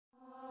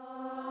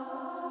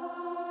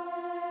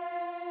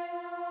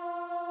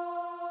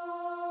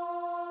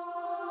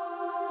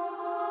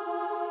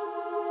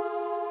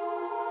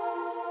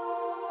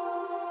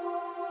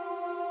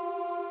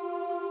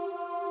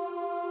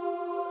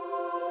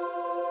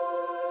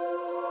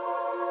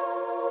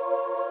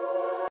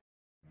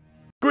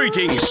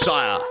Greetings,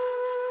 sire.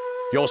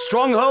 Your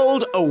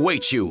stronghold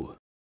awaits you.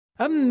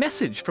 A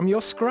message from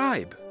your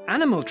scribe.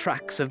 Animal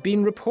tracks have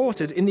been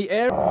reported in the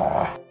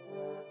area.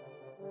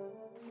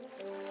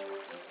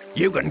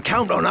 You can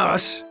count on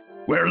us.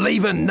 We're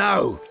leaving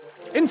now.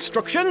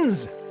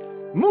 Instructions!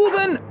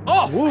 Moving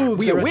off! Wolves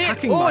We are await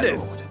attacking,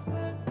 orders.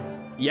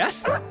 my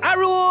Yes,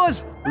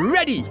 arrows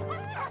ready.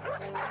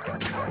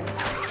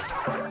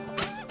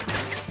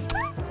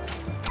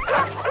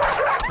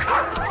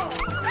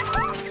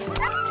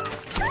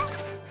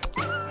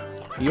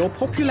 Your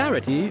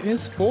popularity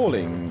is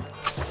falling.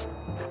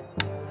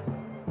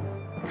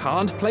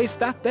 Can't place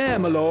that there,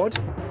 my lord.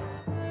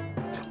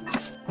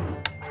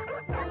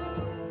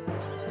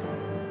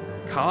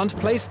 Can't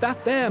place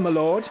that there, my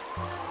lord.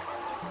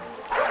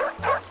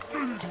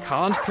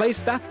 Can't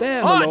place that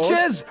there, my lord.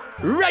 Archers,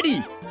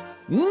 ready!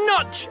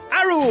 Notch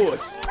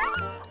arrows!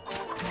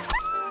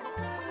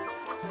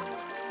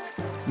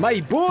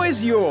 My bow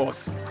is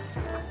yours.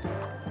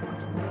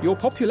 Your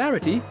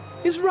popularity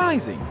is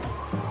rising.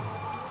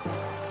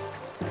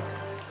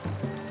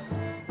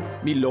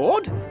 Me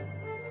lord?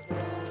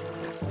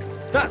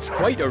 That's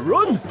quite a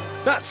run.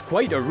 That's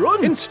quite a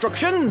run.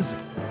 Instructions.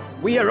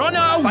 We are on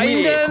our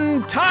way.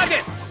 Finding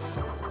targets.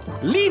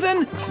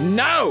 Leaving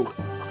now.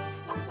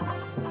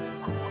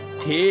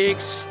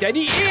 Take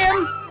steady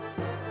aim.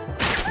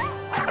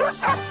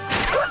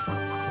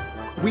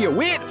 We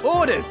await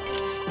orders.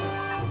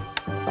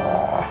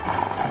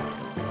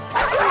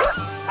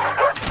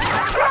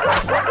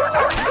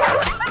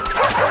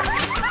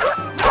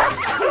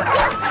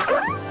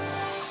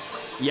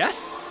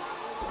 Yes?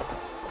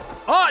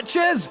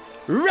 Archers,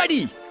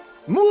 ready!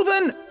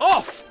 Moving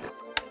off!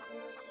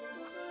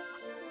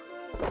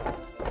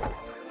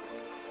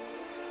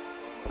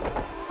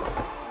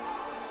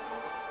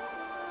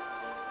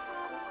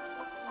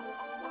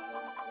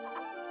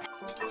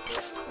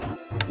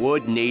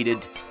 Wood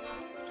needed.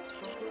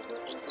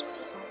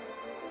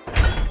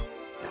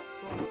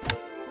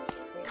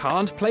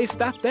 Can't place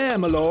that there,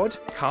 my lord.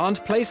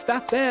 Can't place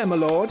that there, my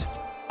lord.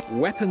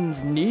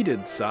 Weapons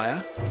needed,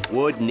 sire.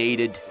 Wood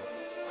needed.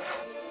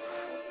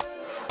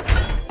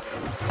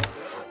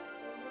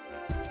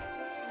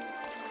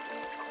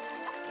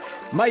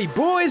 My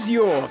bow is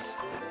yours.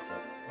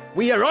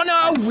 We are on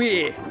our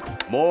way.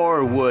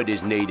 More wood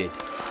is needed.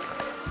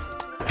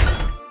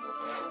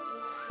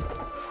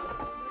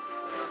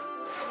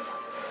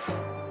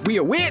 We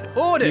await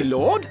orders, my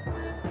lord.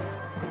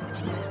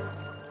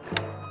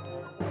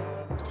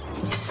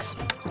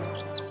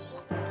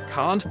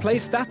 Can't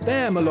place that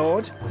there, my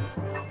lord.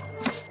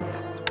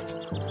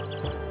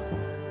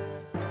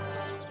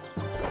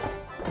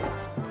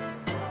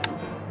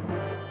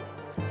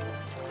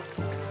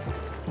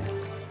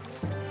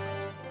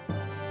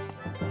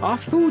 Our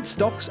food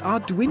stocks are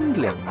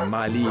dwindling,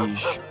 my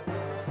liege.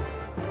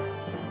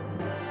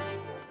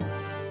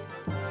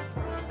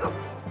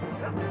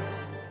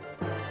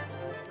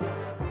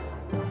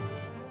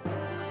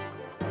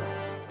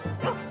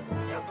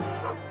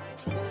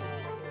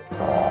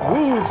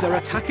 Wolves are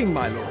attacking,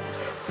 my lord.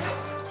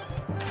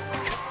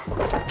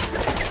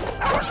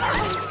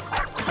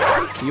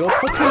 Your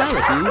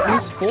popularity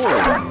is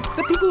falling.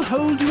 The people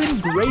hold you in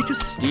great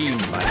esteem,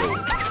 my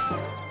lord.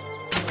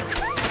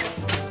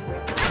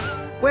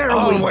 Where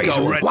are we Always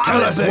going? ready.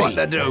 Tell us what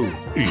to do.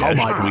 How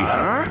might we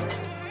help?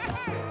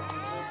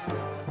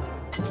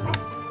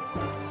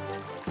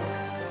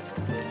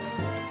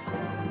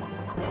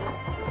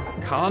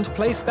 Can't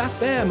place that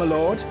there, my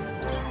lord.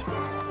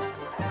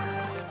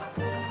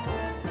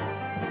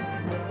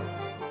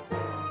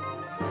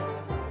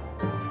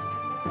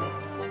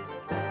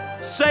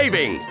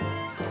 Saving!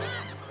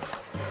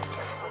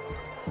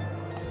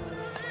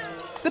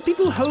 The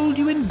people hold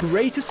you in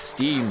great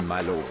esteem,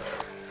 my lord.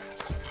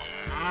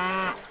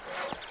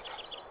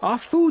 Our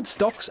food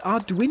stocks are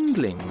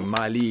dwindling,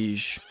 my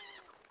liege.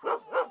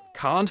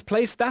 Can't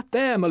place that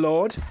there, my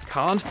lord.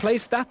 Can't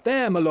place that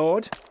there, my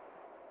lord.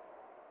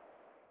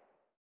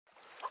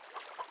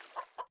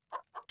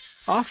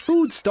 Our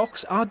food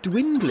stocks are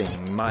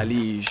dwindling, my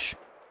liege.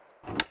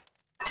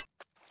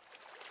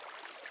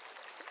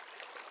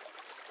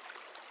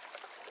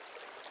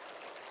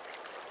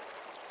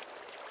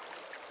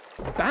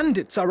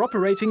 Bandits are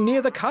operating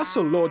near the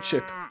castle,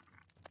 lordship.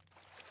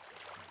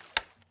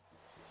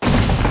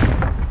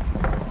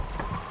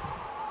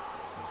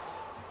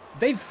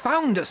 They've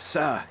found us,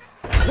 sir.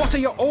 What are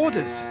your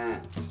orders?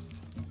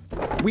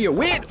 We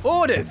await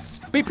orders.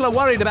 People are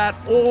worried about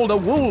all the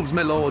wolves,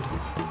 my lord.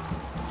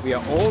 We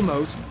are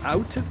almost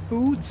out of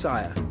food,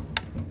 sire.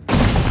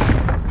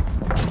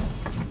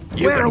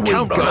 You can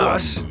count on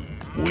us.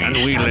 Can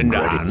we lend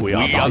a hand? We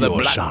are the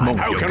Black Monk.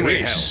 How can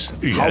we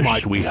help? help? How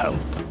might we help?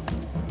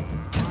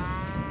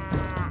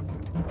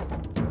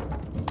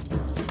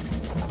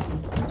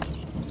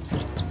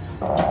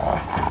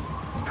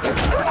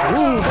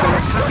 Wolves are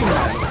attacking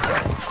them.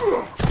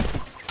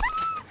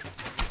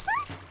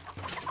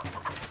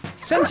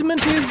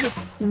 Sentiment is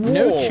warm.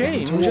 No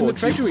change in the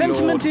treasury,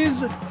 Sentiment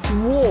is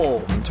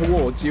warm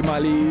towards you, my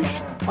liege.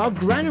 Our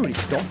granary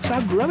stocks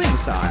are growing,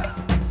 sire.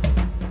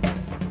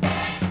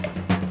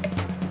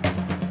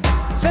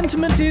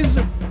 Sentiment is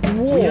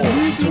warm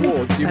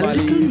towards you, my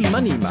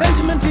liege.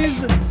 Sentiment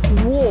is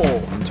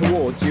warm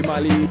towards you,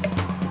 my liege.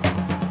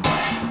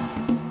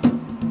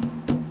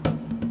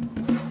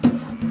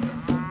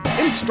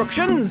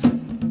 Instructions!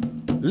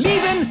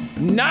 Leaving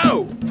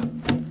now!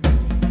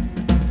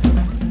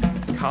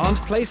 Can't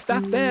place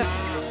that there.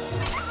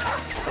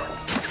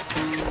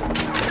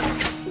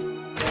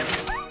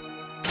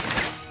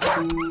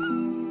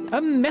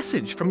 A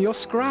message from your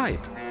scribe.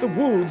 The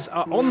wolves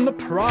are on the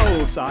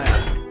prowl,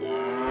 sire.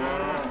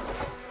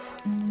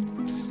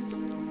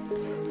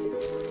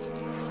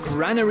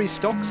 Granary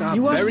stocks are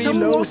very low, sire.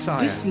 You are somewhat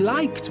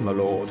disliked, my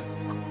lord.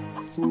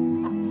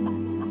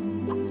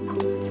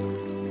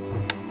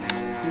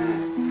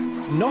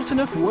 Not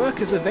enough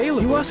workers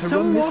available. You are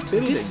somewhat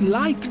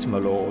disliked, my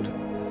lord.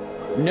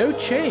 No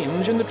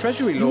change in the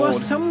treasury, lord. You are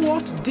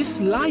somewhat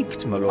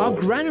disliked, my lord. Our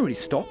granary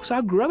stocks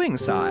are growing,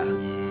 sire.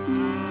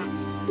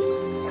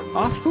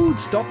 Our food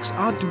stocks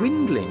are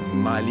dwindling,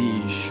 my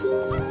liege.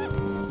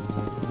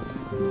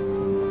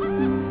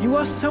 You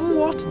are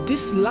somewhat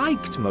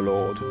disliked, my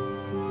lord.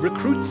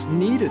 Recruits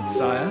needed,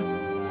 sire.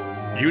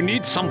 You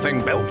need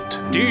something built.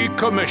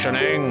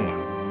 Decommissioning.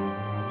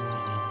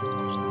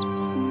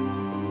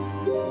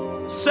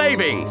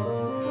 Saving.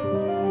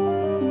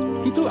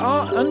 People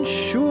are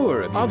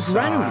unsure of you, Our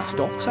granary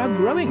stocks are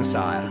growing,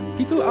 sire.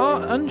 People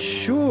are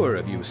unsure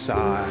of you,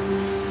 sire.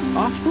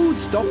 Our food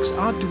stocks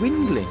are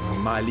dwindling,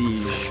 my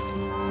liege.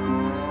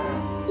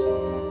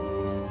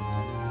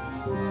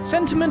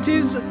 Sentiment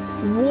is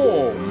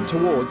warm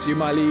towards you,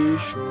 my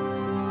liege.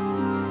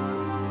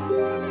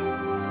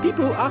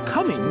 People are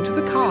coming to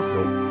the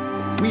castle.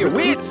 We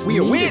await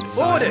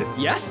orders.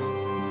 Yes?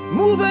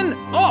 Moving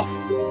off.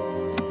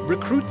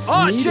 Recruits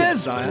Archers needed,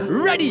 sire.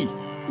 Ready.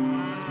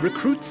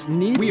 Recruits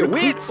need. We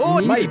await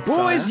orders. My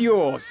boy's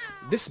yours.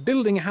 This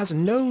building has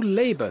no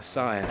labor,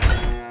 sire.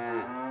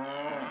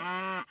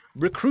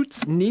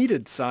 Recruits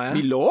needed, sire.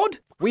 Me lord,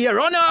 we are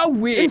on our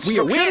way. We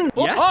await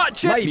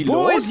Archers. My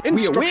boys,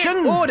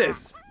 instructions.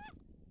 Orders.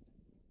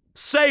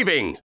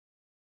 Saving.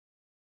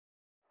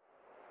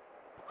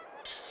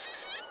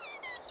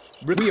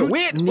 We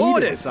await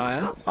orders,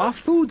 sire. Our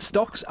food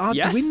stocks are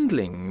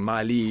dwindling,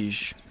 my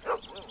liege.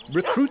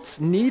 Recruits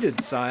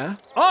needed, sire.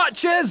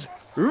 Archers,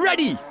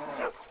 ready!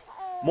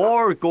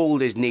 More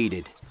gold is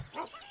needed.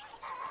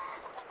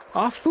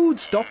 Our food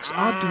stocks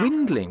are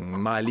dwindling,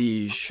 my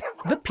liege.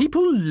 The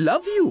people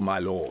love you, my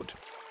lord.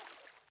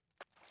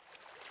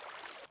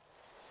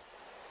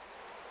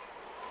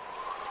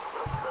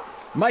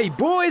 My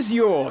boy's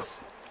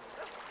yours.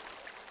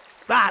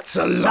 That's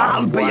a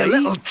long way. That'll be a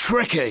little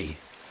tricky.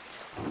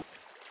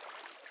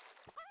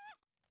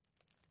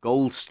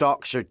 Gold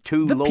stocks are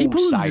too low, The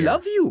people sire.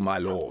 love you, my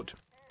lord.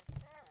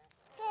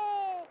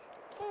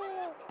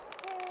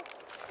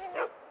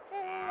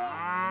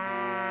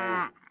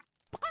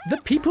 The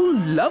people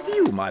love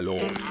you, my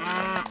lord.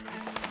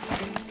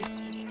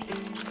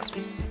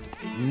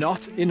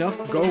 Not enough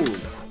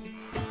gold.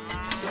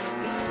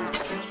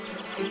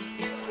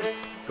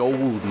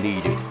 Gold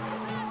needed.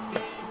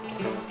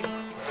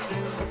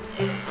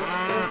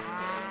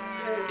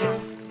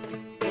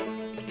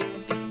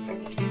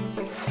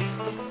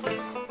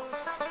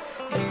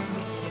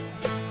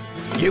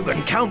 You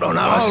can count on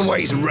us.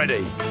 Always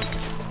ready.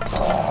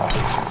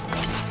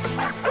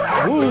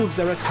 Wolves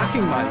are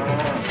attacking, my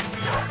lord.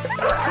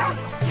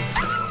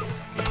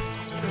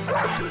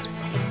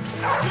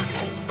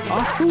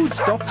 Our food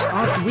stocks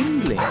are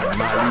dwindling,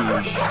 my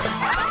liege.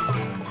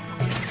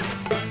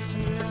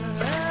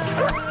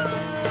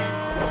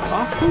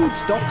 Our food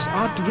stocks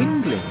are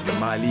dwindling,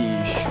 my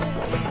liege.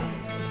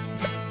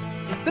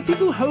 The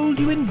people hold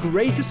you in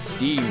great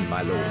esteem,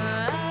 my lord.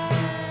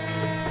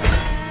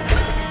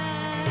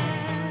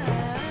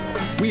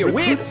 We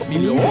await, me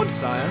lord,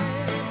 sire.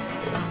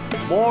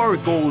 More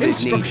gold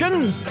is needed.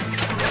 Instructions!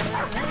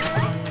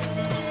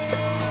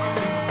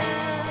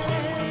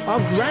 Our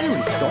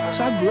granary stocks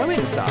are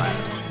growing, sire.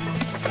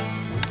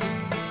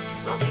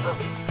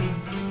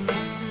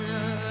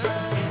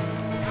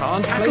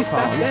 Can't place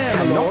that there,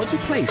 my lord. Be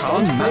placed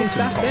on place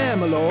that there,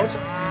 my lord.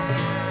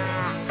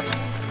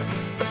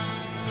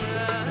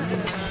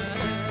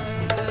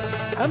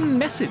 A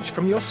message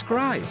from your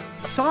scribe.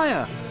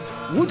 Sire,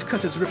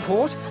 woodcutters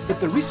report that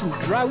the recent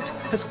drought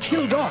has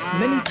killed off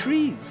many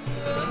trees.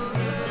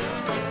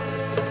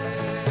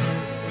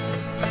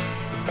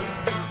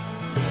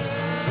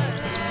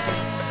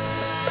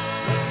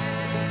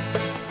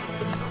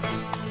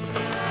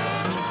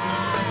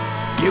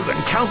 You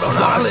can count on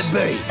us. What'll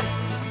it be?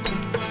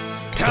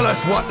 Tell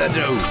us what to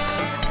do.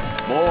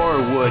 More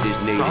wood is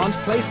needed. Can't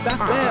place that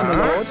there,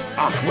 my lord.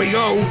 Off we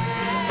go.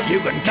 You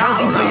can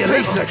count on a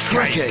piece of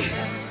tricky.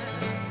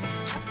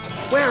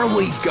 Where are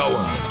we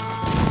going?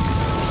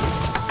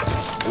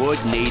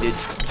 Wood needed.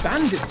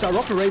 Bandits are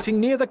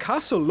operating near the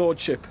castle,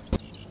 lordship.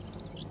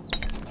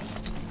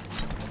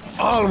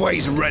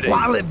 Always ready.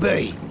 What'll it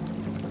be?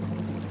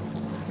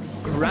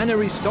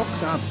 Granary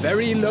stocks are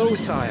very low,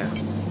 sire.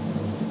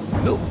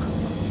 Look.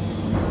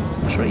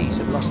 Trees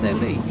have lost their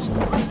leaves.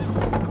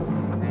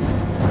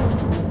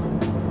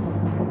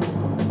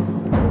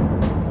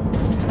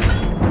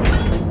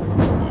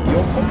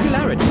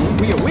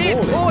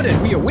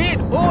 await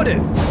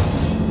orders.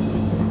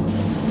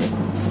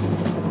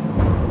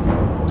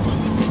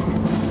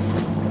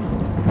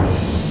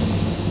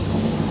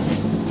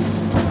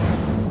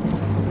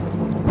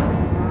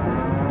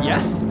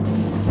 Yes?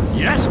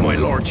 Yes, my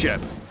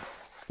lordship.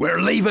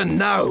 We're leaving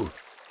now.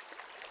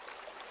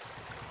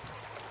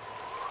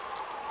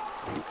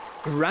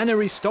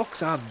 Granary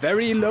stocks are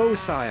very low,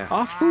 sire.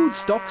 Our food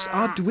stocks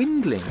are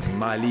dwindling,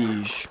 my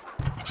liege.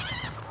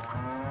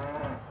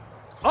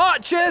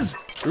 Archers,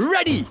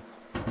 ready!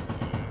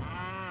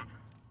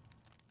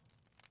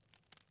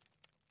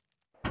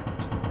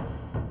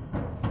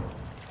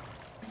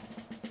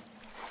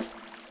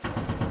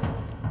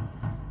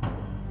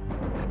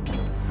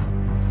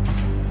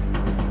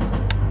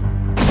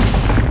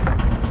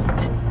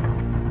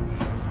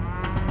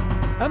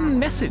 A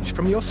message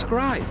from your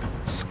scribe.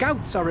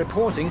 Scouts are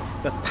reporting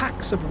that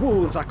packs of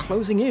wolves are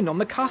closing in on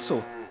the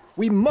castle.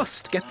 We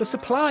must get the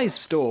supplies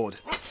stored.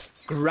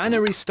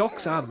 Granary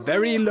stocks are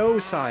very low,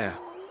 sire.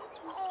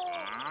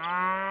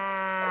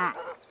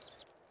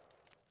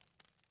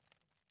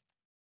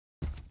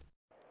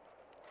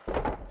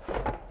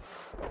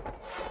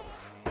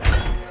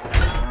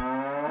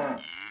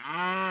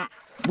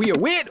 We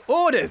await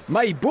orders.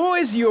 My bow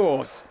is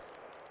yours.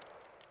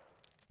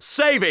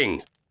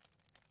 Saving!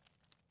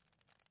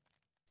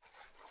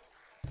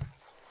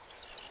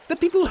 The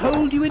people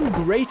hold you in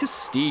great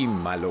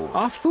esteem, my lord.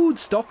 Our food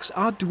stocks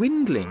are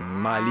dwindling,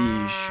 my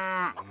liege.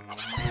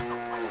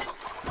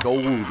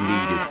 Gold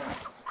needed.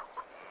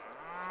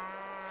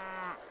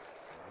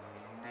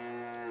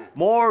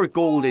 More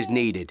gold is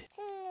needed.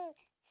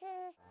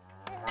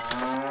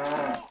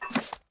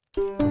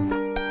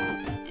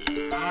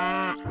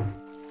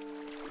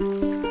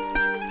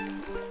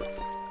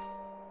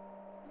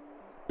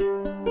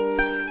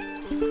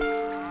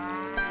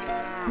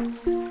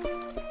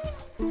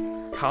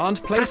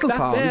 Can't place Cattle that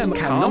farms there.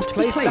 cannot Can't be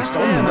place placed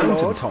that on there, the my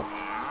lord. mountaintop.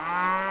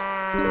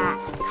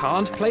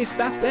 Can't place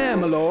that there,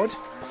 my lord.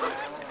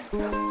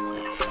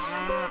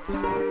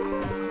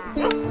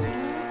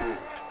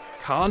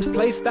 Can't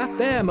place that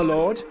there, my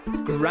lord.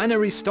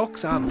 Granary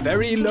stocks are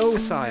very low,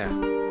 sire.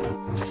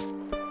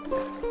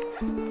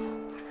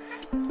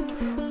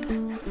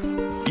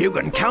 You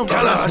can count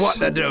on us what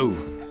to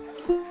do.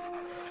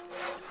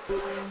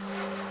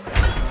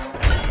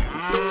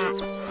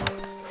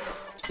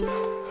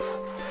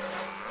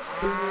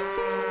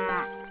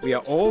 We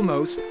are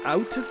almost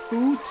out of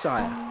food,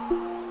 sire.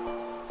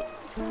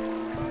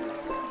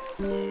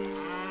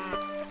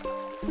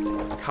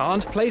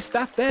 Can't place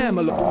that there,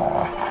 my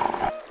lord.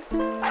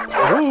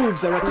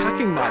 Wolves are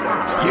attacking, my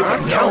lord. You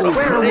can count on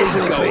where this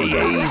will be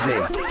easy.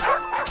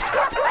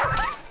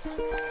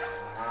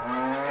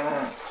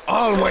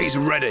 Always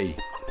ready.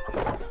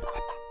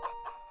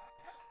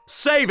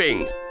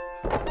 Saving!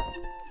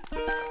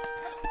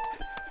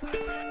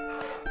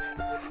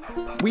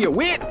 We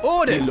await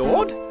orders, my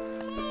lord.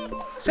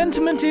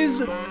 Sentiment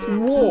is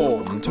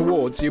warm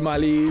towards you, my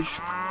liege.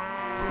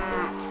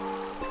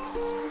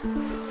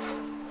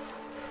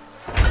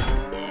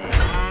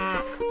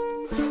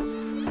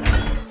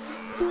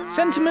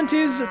 Sentiment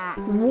is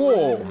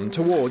warm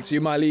towards you,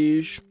 my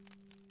liege.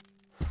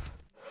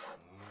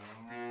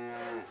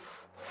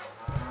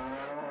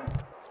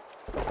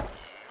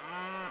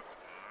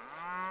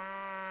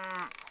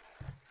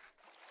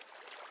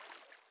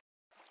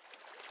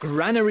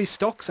 Granary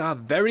stocks are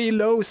very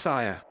low,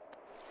 sire.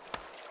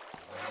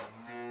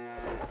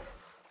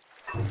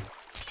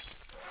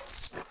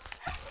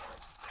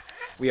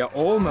 We are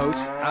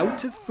almost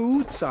out of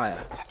food,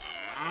 sire.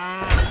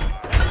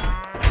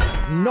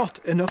 Not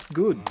enough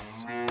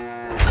goods.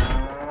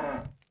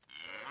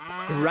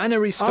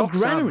 Granary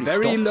stocks are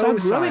very low,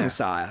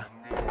 sire.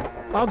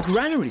 Our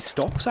granary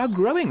stocks are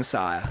growing,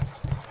 sire.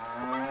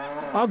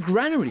 Our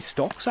granary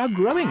stocks are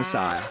growing,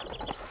 sire.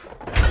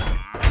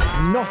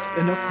 Not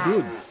enough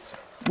goods.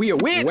 We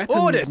await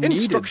orders.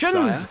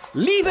 Instructions. Sire.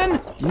 Leaving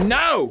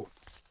now.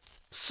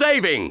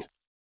 Saving!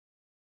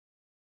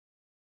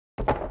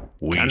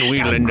 Can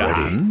we lend a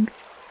hand?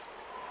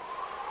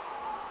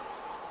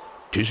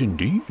 'Tis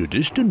indeed a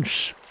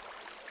distance.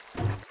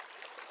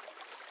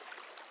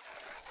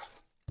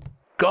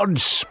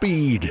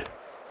 Godspeed.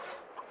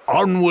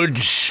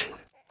 Onwards.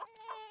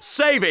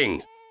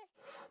 Saving!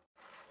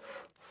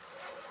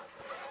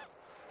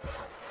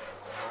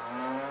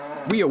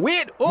 We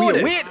await orders.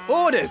 We await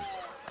orders.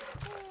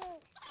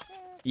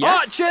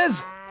 Yes.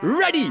 Archers,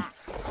 ready.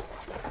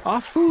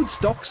 Our food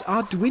stocks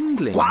are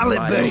dwindling, What'll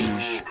my it be?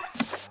 liege.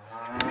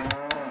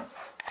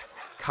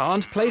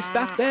 Can't place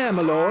that there,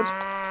 my lord.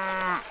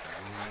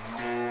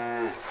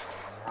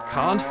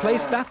 Can't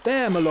place that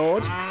there, my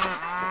lord.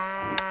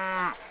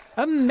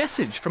 A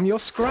message from your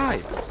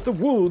scribe. The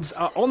wolves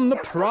are on the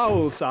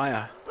prowl,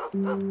 sire.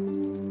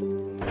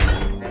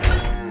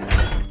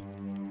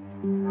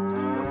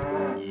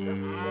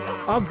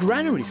 Our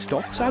granary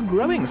stocks are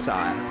growing,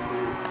 sire.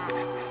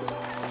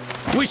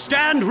 We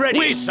stand ready!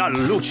 We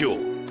salute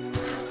you!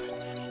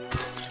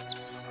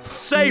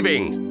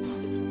 Saving!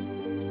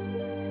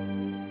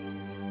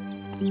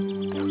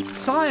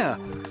 Sire,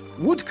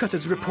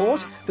 Woodcutters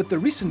report that the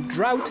recent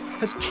drought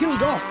has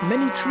killed off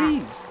many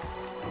trees.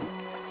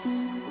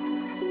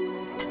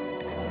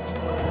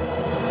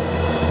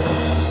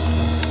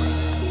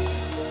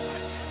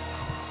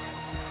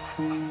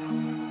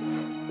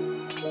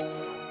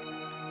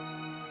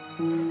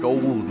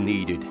 Gold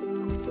needed.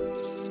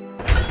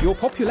 Your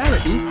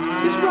popularity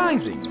is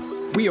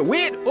rising. We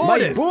await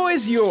orders. My boy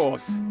is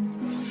yours.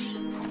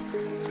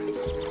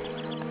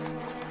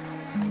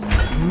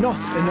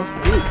 Not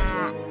enough goods.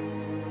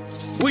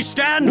 We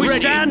stand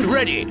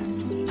ready.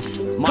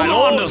 My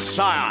lord,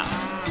 sire.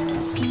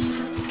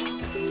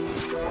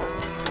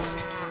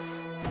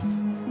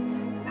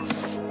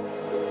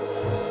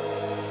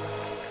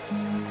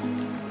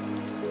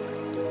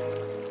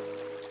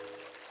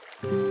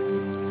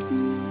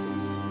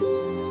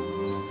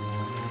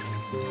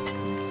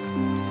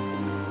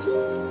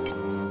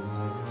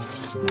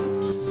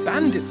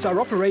 Bandits are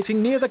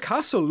operating near the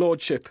castle,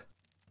 lordship.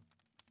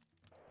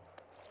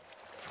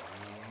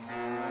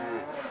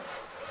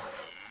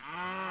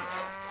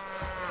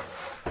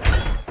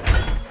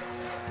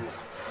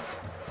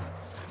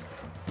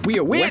 We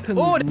await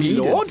orders,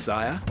 lord,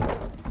 sire.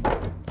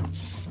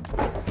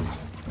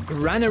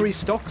 Granary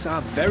stocks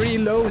are very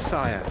low,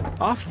 sire.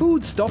 Our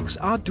food stocks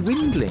are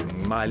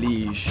dwindling, my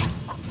liege.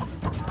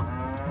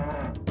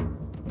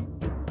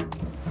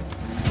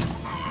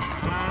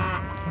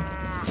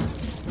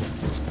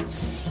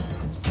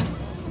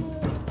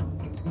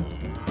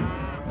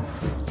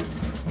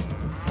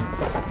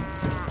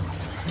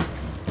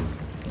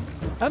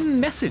 A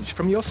message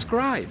from your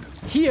scribe.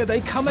 Here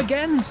they come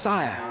again,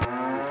 sire.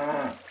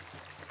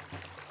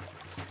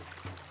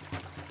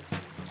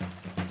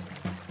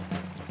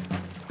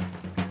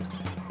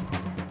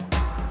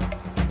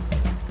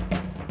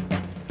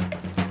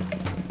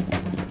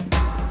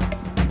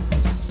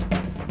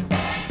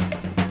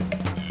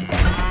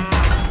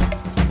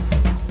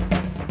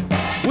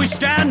 We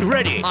stand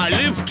ready. I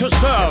live to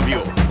serve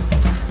you.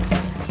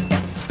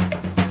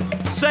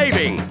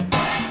 Saving.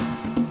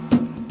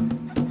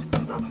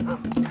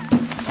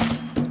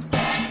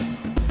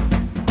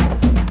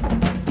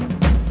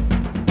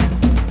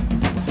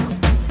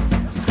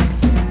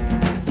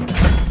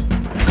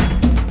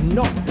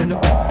 Not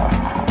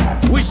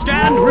enough. We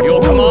stand ready.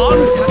 Your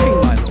command.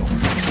 Attacking, my lord.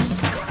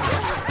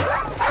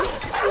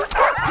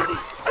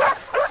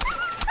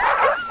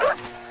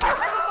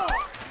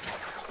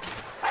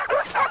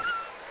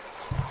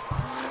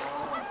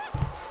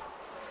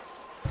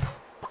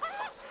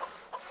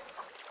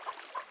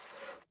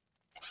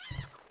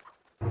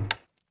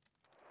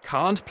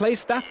 Can't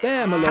place that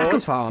there, my lord. Cattle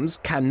farms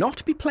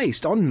cannot be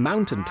placed on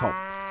mountain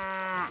tops.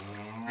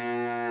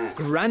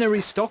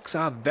 Granary stocks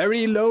are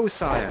very low,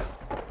 sire.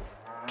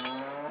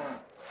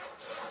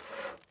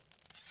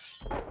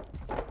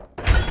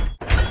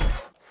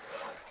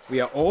 We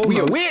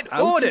await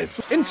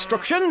orders.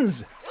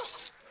 Instructions.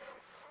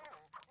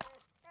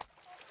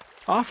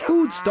 Our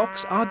food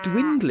stocks are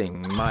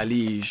dwindling, my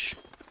liege.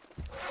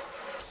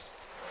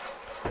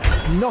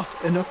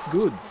 Not enough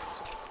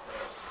goods.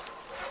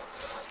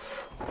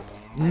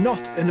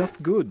 Not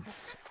enough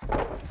goods.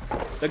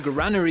 The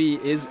granary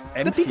is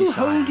empty, The people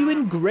sire. Hold you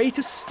in great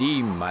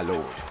esteem, my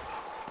lord.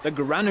 The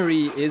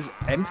granary is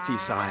empty,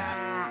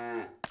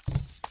 sire.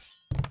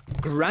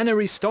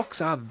 Granary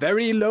stocks are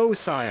very low,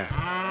 sire.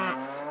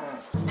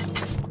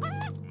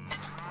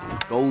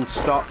 Gold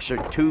stocks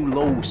are too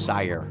low,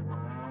 sire.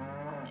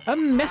 A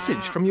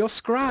message from your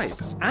scribe.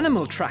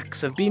 Animal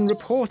tracks have been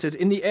reported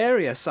in the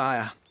area,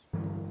 sire.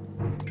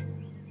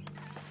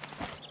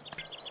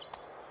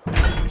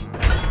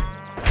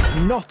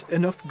 Not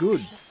enough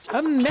goods.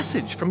 A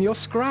message from your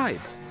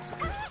scribe.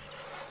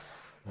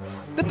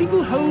 The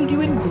people hold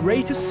you in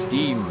great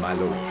esteem, my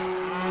lord.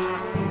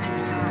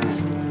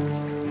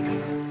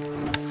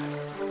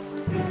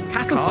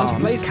 Cattle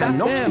farms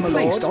cannot be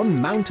placed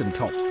on mountain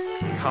tops.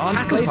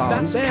 Can't place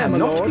that there, my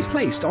lord. Cannot be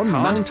placed on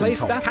mountain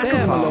tops.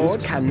 Cattle farms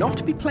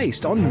cannot be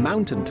placed on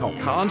mountain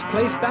tops. Can't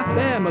place that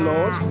there, my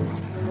lord.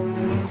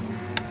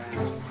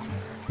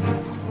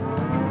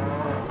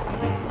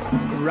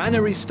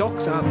 Granary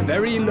stocks are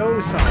very low,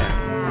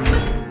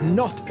 sire.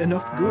 Not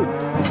enough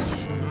goods.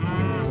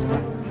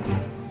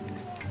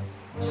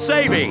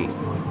 Saving.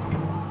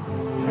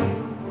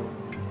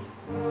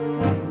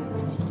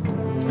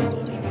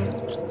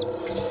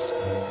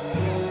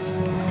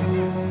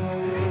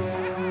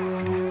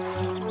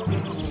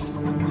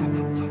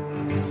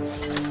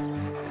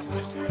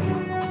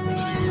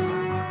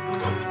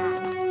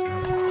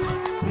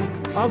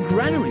 Our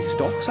granary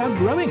stocks are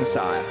growing,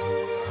 sire.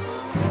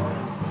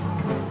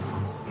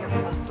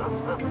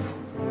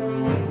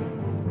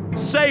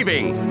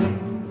 Saving.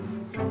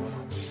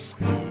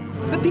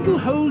 The people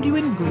hold you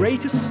in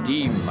great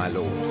esteem, my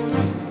lord.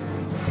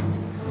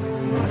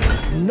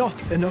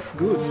 Not enough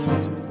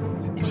goods.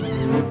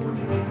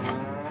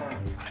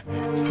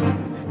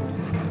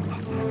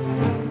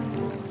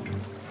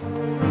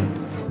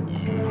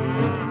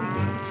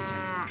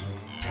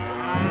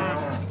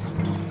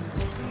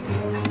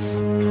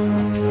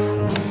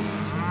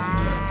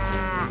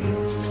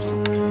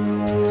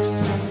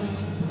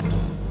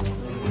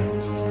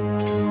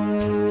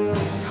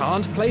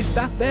 place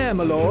that there,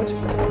 my lord.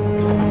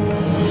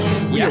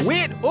 Yes.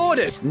 We await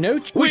orders.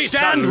 No. We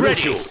stand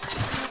ready.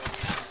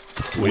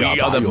 We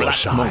are the black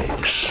side.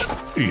 monks.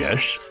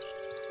 Yes.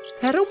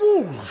 There are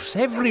wolves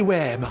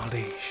everywhere, my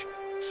liege.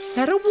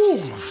 There are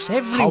wolves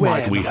everywhere,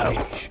 might we my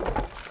help? liege.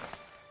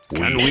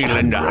 Can we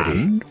lend a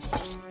hand?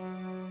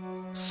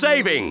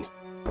 Saving.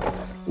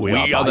 We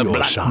are the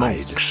black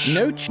monks.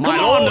 No. My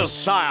orders,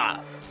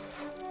 sire.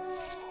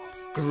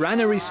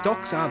 Granary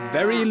stocks are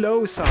very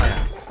low,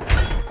 sire.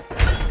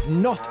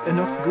 Not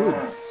enough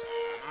goods.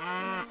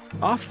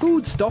 Our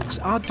food stocks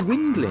are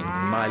dwindling,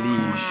 my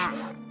liege.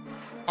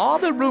 Are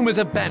the rumours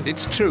of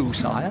bandits true,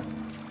 sire?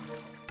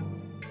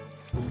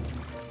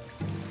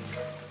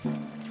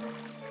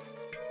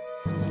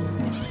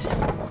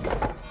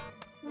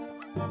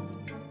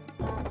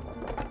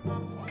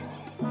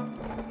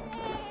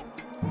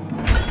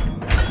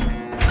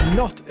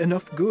 Not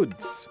enough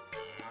goods.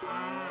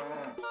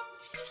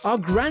 Our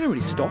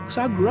granary stocks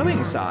are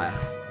growing, sire.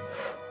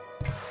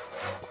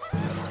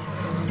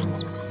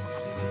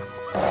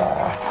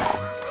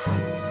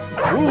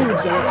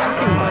 Wolves are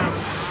attacking my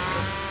lord.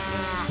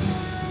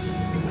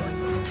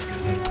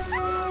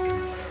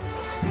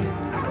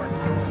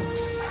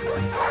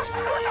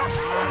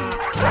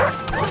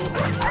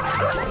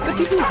 The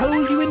people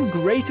hold you in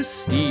great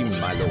esteem,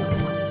 my lord.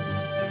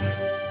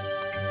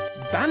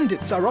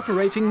 Bandits are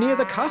operating near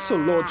the castle,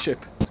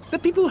 lordship. The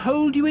people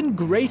hold you in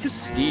great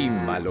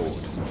esteem, my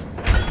lord.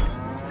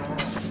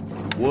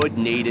 Wood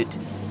needed.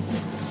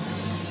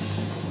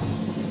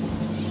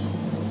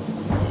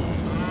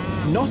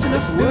 Not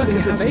enough work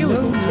is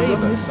available to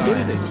run this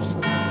building.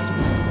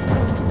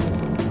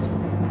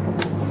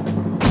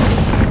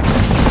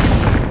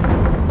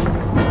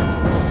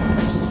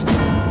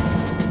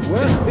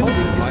 Worst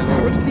building is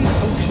currently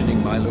functioning,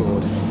 my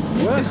lord.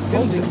 Worst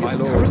building is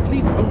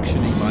currently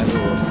functioning, my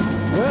lord.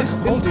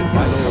 Worst building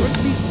is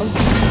currently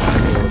functioning, my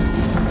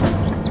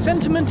lord.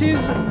 Sentiment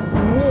is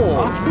warm.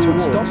 Our food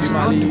stocks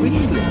are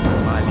dwindling,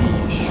 my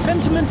liege.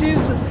 Sentiment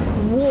is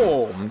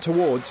warm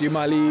towards you,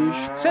 my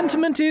liege.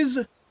 Sentiment is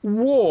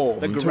warm.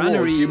 The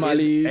granary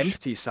is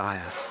empty,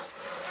 sire.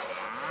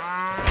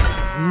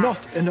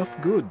 Not enough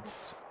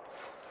goods.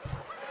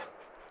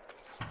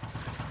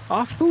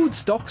 Our food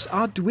stocks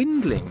are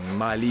dwindling,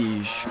 my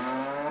liege.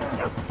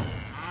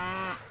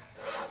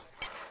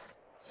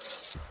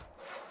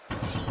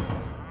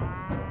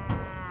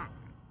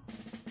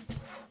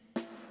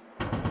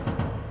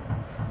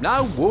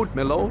 No wood,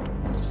 my lord.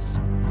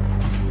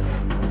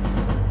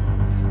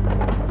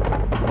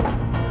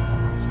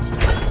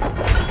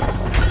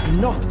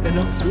 Not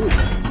enough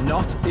goods.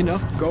 Not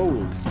enough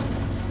gold.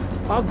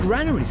 Our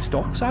granary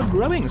stocks are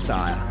growing,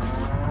 sire.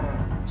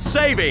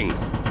 Saving.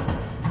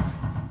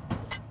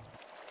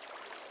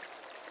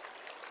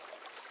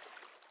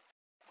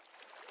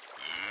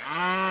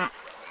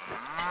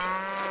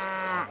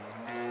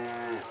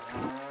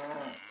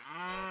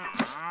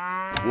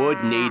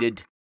 Wood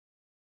needed.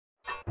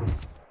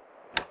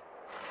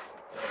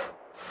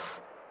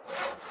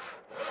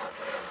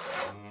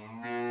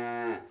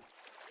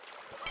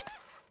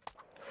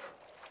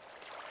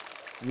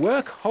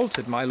 Work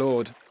halted, my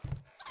lord.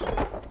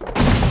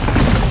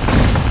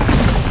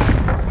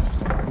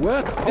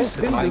 Work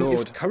halted, my lord.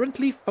 Is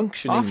currently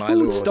functioning, my lord. Our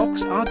food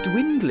stocks are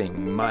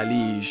dwindling, my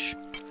liege.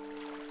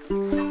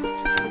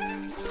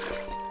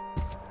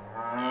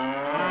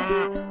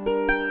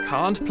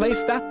 Can't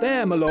place that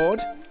there, my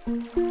lord.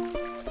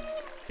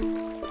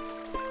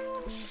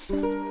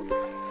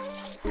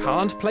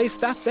 Can't place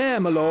that there,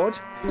 my lord.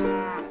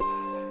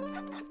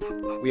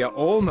 We are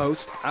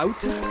almost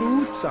out of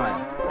food,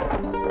 sire.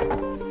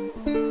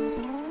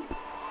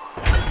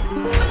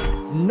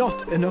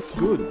 Not enough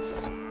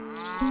goods.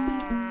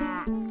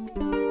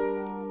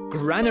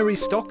 Granary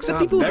stocks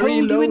are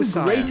very low,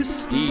 sire. Great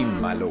esteem,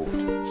 my lord.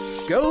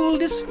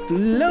 Gold is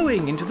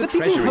flowing into the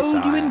treasury, sire. The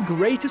people hold you in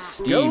great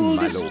esteem, my lord.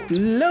 Gold is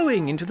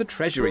flowing into the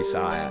treasury,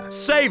 sire.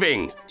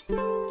 Saving.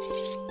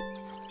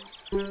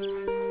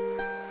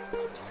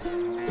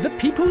 The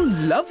people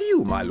love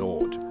you, my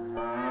lord.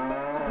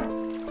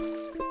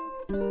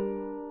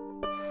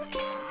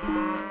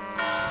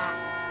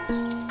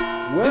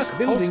 Work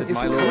building is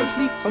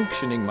currently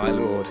functioning, my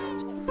lord.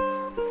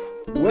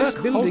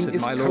 Work building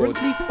is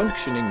currently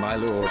functioning, my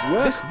lord.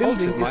 Work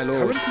building is currently functioning, my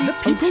lord. The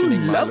people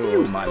love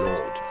you, my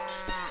lord.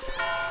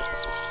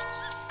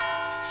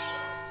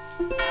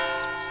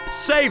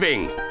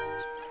 Saving.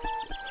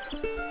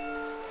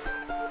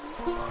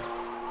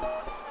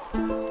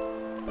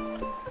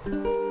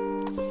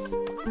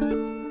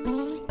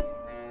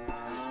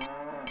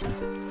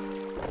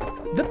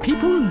 The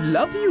people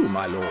love you,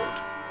 my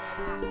lord.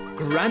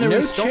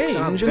 Granary stocks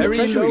are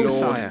very low,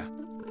 sire.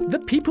 The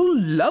people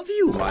love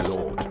you, my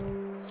lord.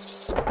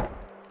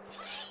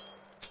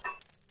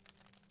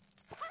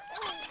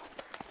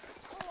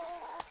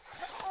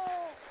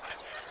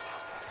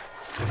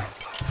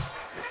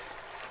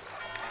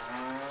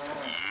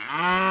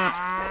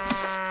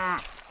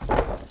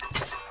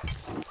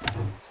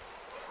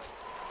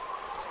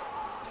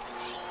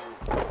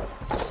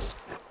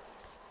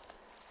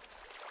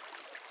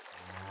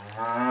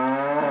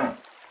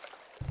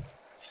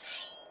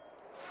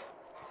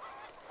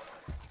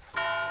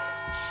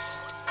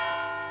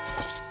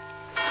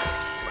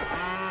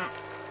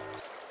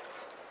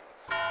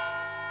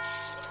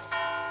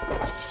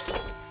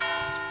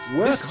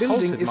 This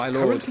building is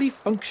currently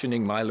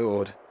functioning, my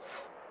lord.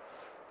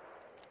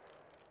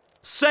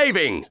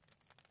 Saving!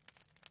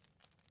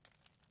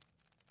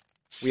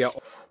 We are...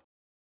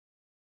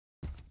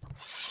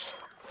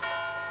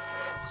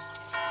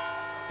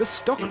 The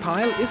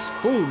stockpile is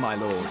full, my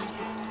lord.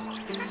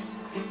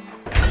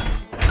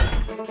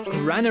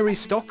 Granary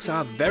stocks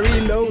are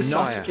very low,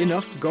 sire. Not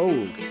enough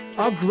gold.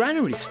 Our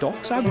granary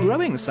stocks are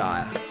growing,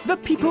 sire. The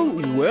people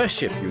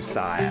worship you,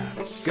 sire.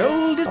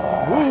 Gold is...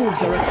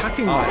 Wolves are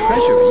attacking. Our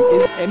treasury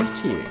is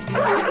emptying.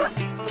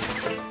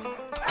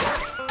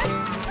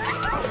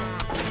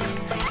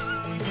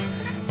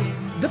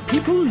 The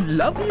people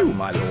love you,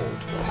 my lord.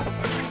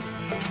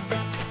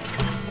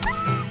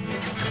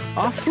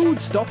 Our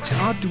food stocks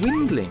are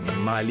dwindling,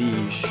 my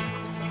liege.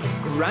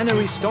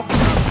 Granary stocks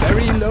are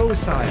very low,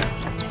 sire.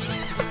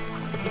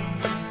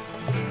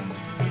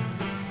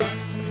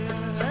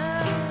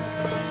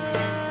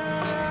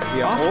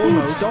 Our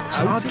food stocks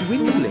are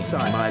dwindling,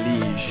 my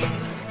liege.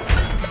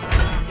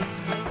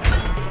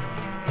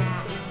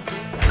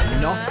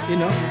 Not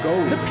enough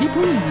gold. The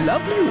people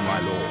love you, my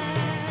lord.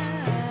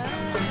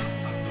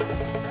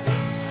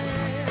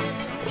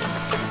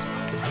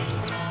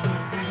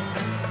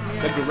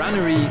 The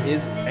granary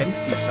is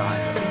empty,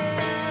 sire.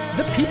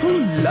 The people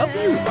love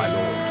you, my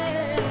lord.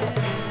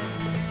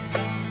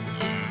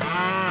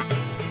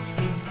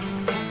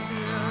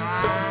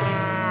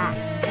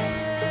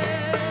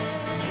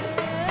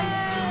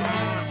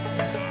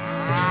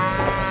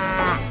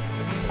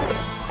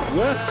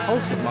 Work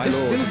halted, my lord.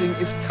 This building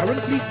is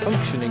currently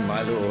functioning,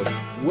 my lord.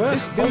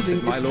 This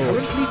building is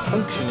currently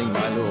functioning,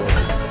 my lord.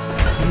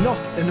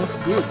 Not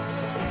enough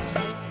goods.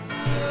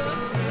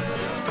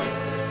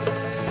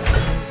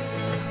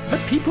 The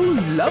people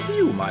love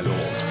you, my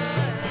lord.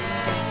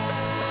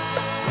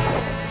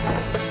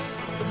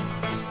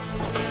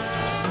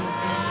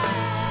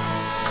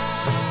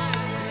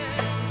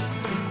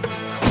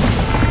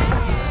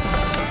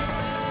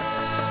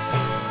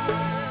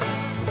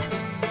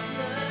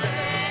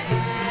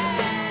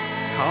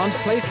 Can't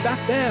place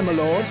that there, my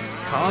lord.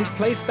 Can't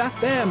place that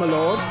there, my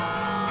lord.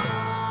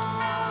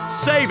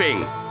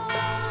 Saving!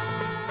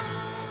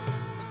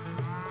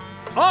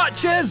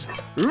 Archers,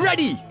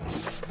 ready!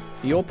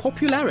 Your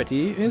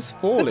popularity is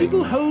falling. The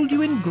people hold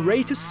you in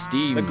great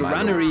esteem. The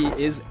granary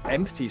is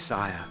empty,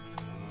 sire.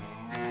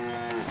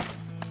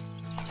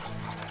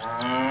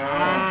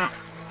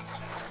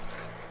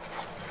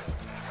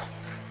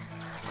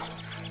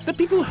 The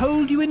people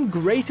hold you in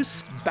great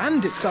esteem.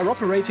 Bandits are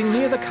operating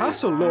near the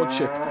castle,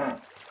 lordship.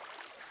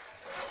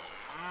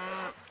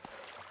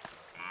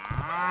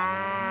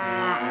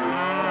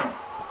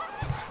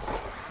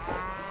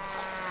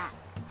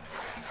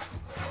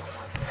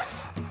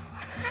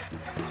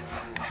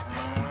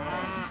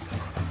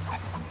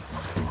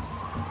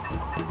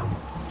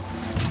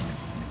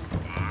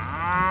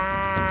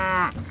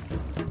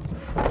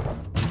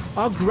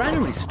 Our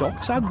granary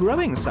stocks are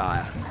growing,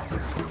 sire.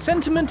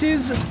 Sentiment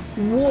is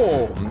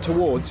warm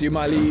towards you,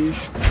 my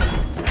liege.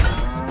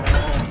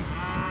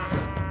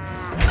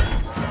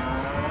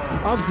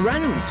 Our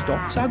granary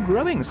stocks are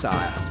growing,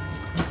 sire.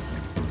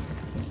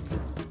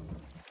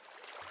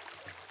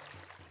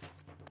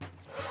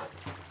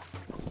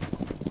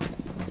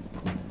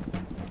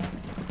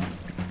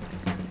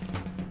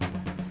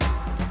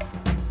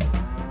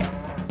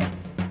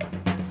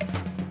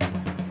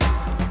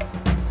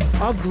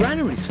 Our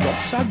granary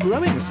stocks are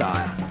growing,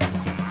 sire.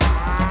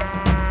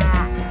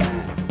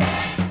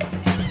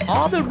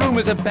 Are the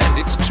rumours of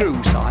bandits true,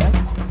 sire?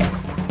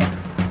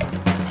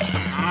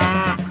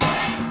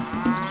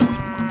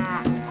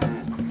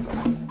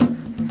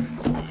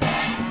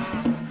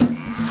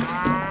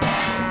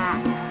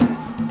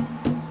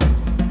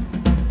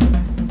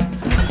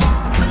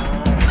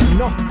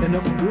 Not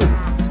enough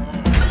goods.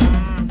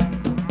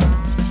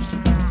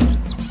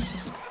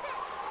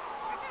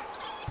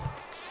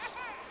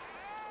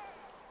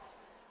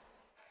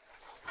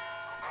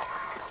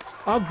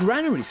 Our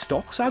granary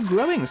stocks are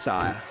growing,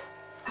 sire.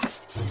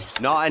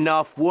 Not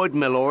enough wood,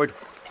 my lord.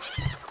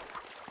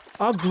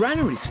 Our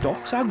granary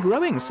stocks are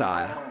growing,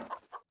 sire.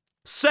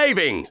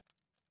 Saving!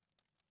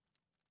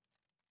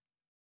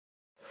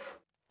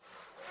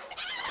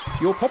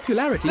 Your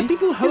popularity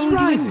is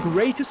rising. In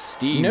great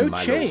esteem, no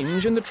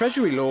change in the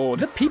treasury, lord.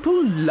 The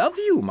people love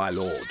you, my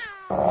lord.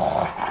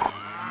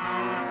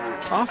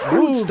 Our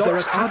food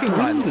stocks are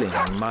dwindling,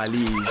 my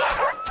liege.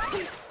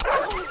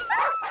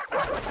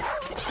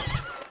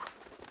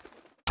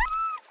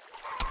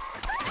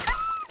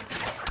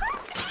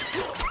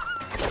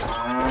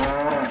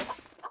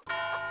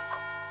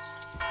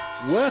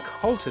 Work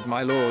halted,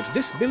 my lord.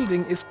 This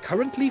building is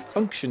currently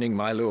functioning,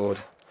 my lord.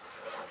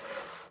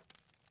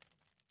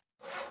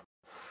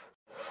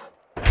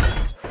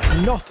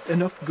 Not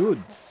enough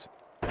goods.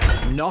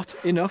 Not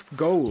enough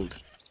gold.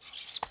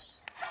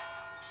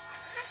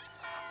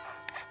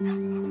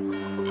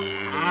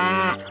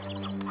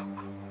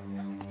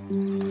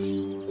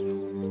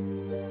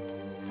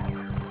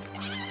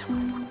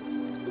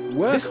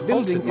 This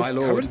building is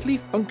currently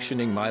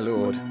functioning, my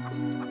lord.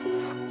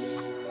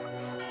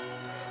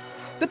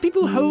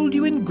 people hold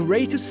you in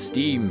great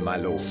esteem, my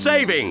lord.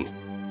 Saving!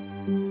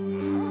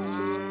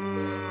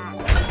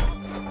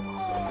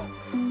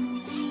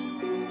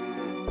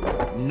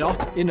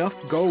 Not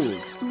enough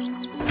gold.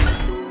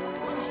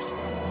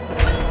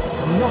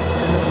 Not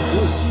enough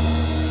goods.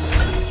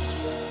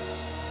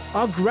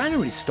 Our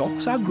granary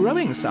stocks are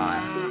growing,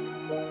 sire.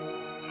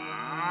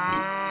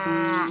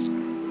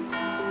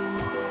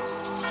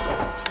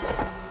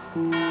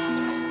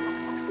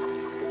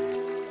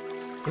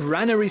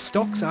 Granary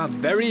stocks are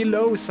very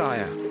low,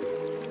 sire.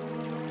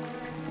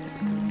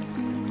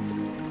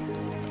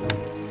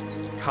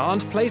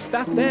 Can't place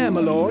that there,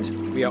 my lord.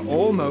 We are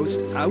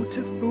almost out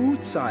of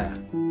food, sire.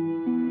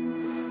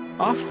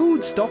 Our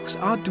food stocks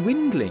are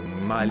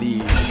dwindling, my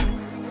liege.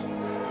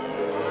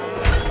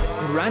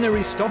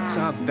 Granary stocks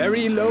are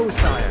very low,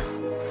 sire.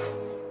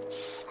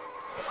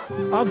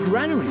 Our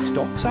granary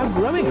stocks are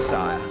growing,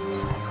 sire.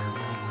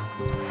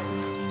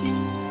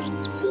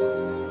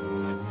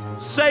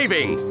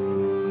 Saving!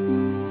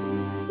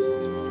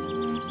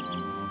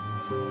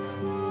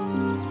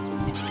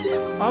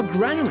 Our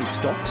granary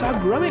stocks are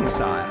growing,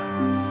 sire.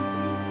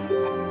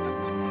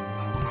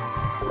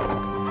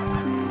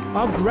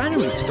 Our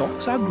granary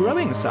stocks are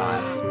growing,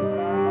 sire.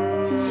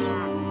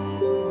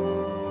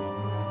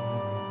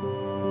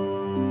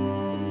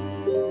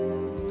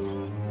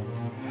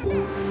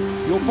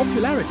 Your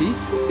popularity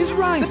is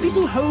rising. The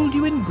people hold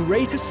you in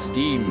great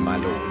esteem, my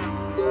lord.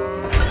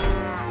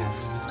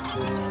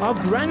 Our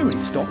granary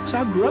stocks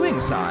are growing,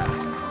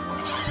 sire.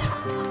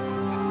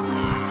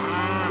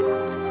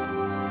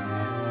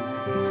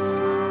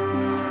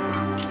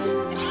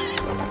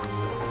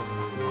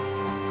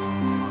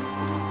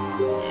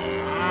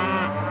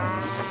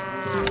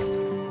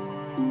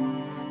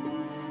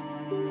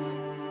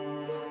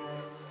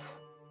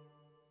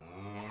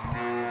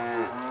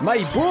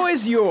 My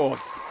boy's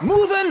yours.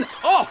 Moving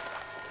off.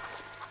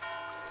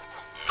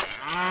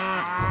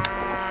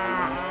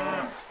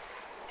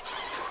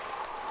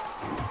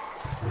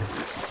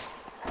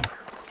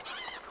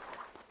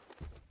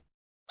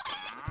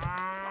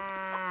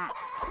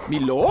 Me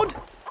lord?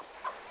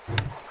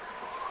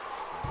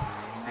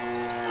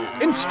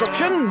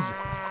 Instructions.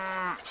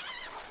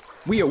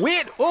 We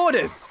await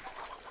orders.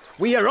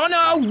 We are on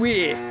our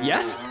way.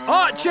 Yes?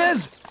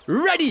 Archers,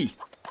 ready.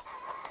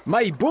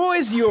 My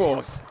boy's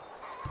yours.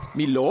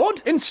 Me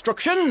lord,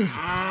 instructions.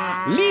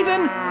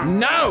 Leaving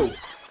now.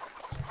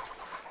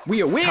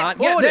 We await orders. Can't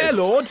get there,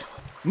 lord.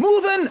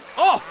 Moving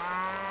off.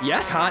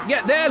 Yes. Can't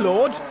get there,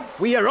 lord.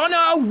 We are on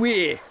our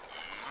way.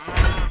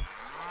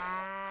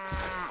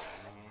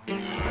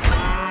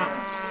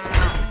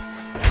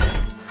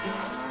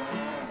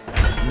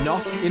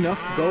 Not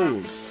enough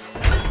gold.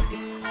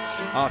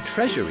 Our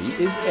treasury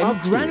is empty. Our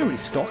granary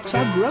stocks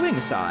are growing,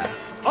 sire.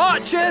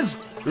 Archers,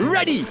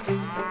 ready.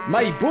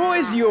 My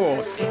boy's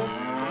yours.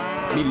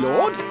 Me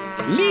lord,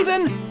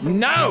 leaving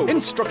now.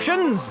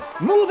 Instructions,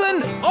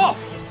 moving off.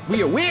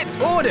 We await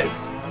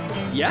orders.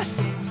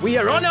 Yes, we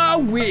are on our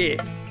way.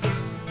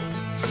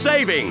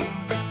 Saving!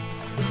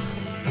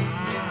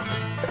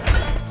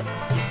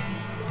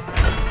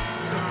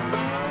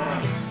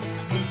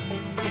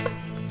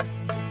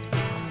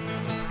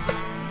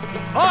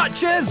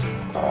 Archers!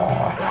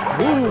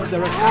 Wolves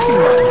are attacking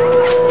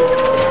us.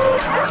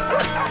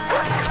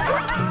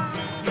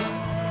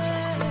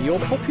 Your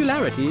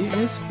popularity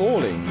is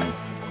falling.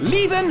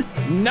 Leaving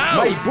now!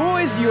 My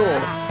boy's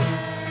yours.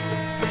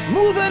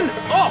 Moving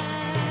off!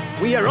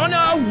 We are on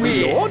our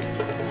way, lord.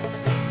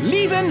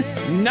 Leaving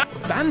now!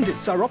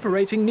 Bandits are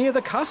operating near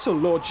the castle,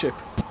 lordship.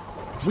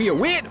 We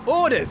await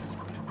orders.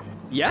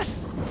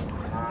 Yes?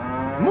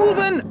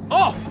 Moving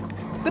off!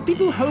 The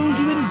people hold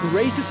you in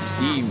great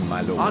esteem,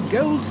 my lord. Our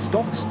gold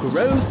stocks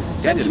grow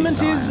steadily,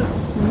 Sentiment is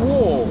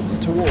warm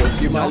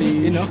towards you, my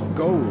liege. Not enough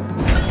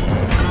gold.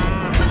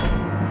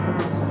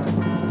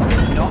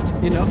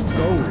 Not enough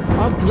gold.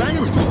 Our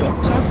granary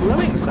stocks are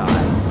growing, sire.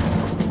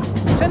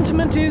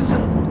 Sentiment is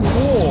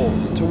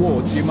warm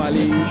towards you, my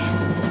liege.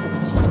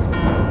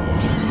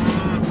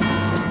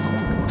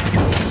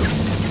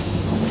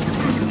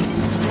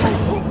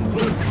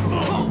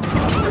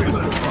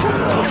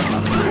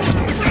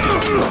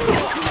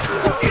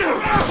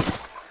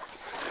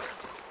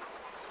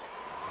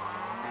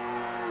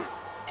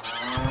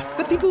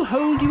 The people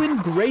hold you in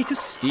great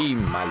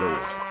esteem, my lord.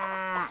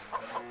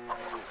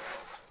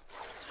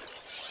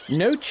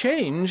 No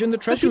change in the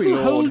treasury, lord.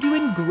 The people hold you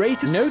in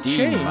great esteem, no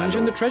change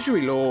in the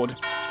treasury, lord.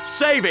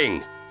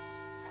 Saving!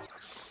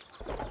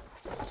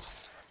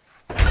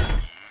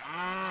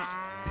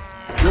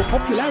 Your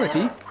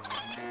popularity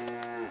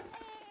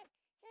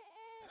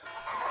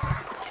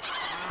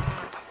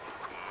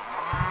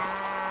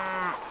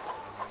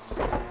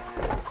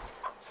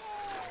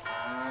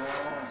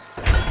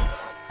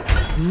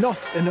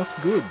not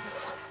enough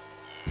goods.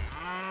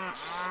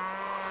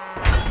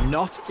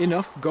 Not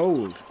enough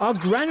gold. Our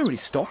granary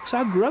stocks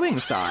are growing,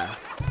 sire.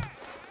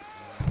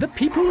 The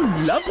people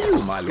love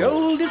you, my lord.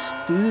 Gold is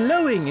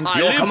flowing into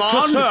your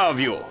command. To serve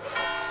you.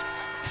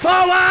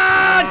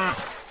 Forward!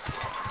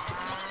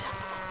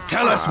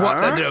 Tell us what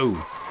to do.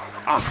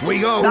 Off we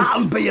go.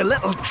 That'll be a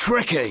little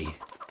tricky.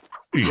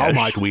 Yes. How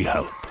might we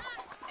help?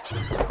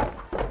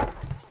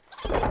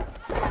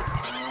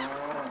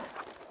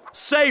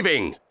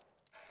 Saving!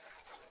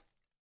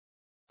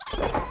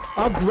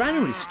 Our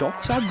granary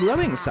stocks are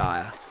growing,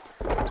 sire.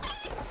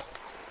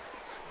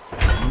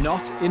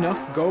 Not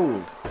enough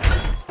gold.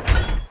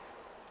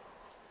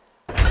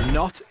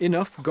 Not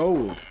enough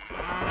gold.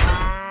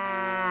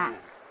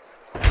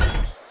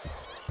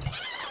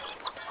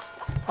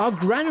 Our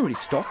granary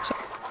stocks.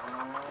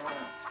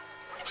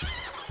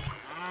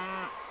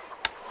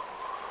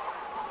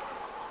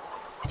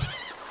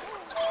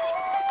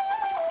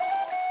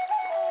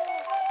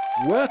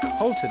 Work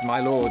halted, my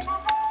lord.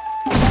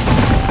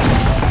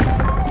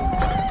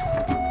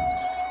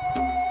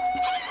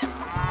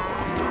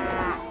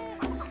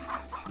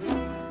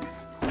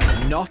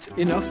 Not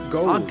enough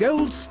gold. Our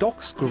gold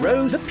stocks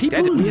grow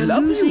steadily. We are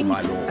losing,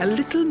 my lord. A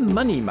little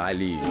money, my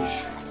liege.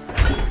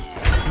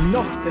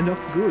 Not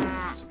enough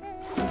goods.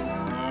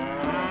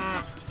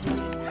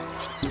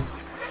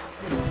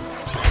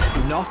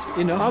 Not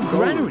enough. Our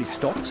granary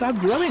stocks are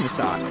growing,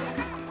 sire.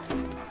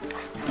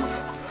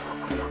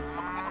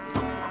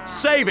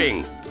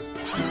 Saving!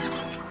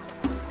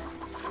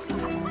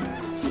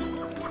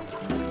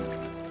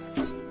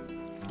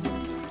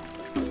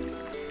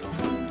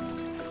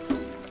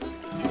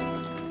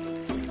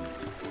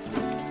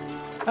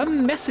 A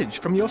message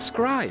from your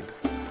scribe.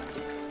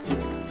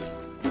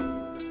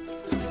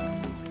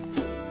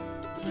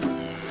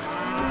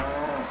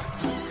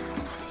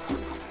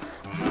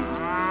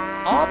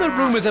 Are the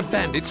rumours of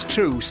bandits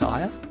true,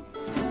 sire?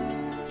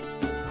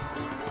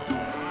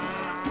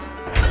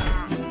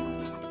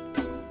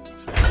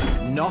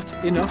 Not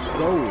enough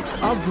gold.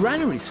 Our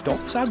granary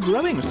stocks are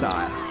growing,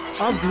 sire.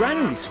 Our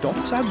granary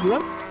stocks are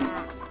growing.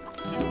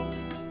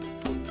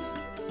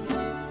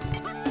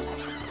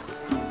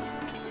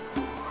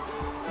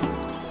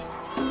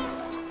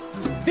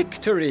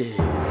 Victory!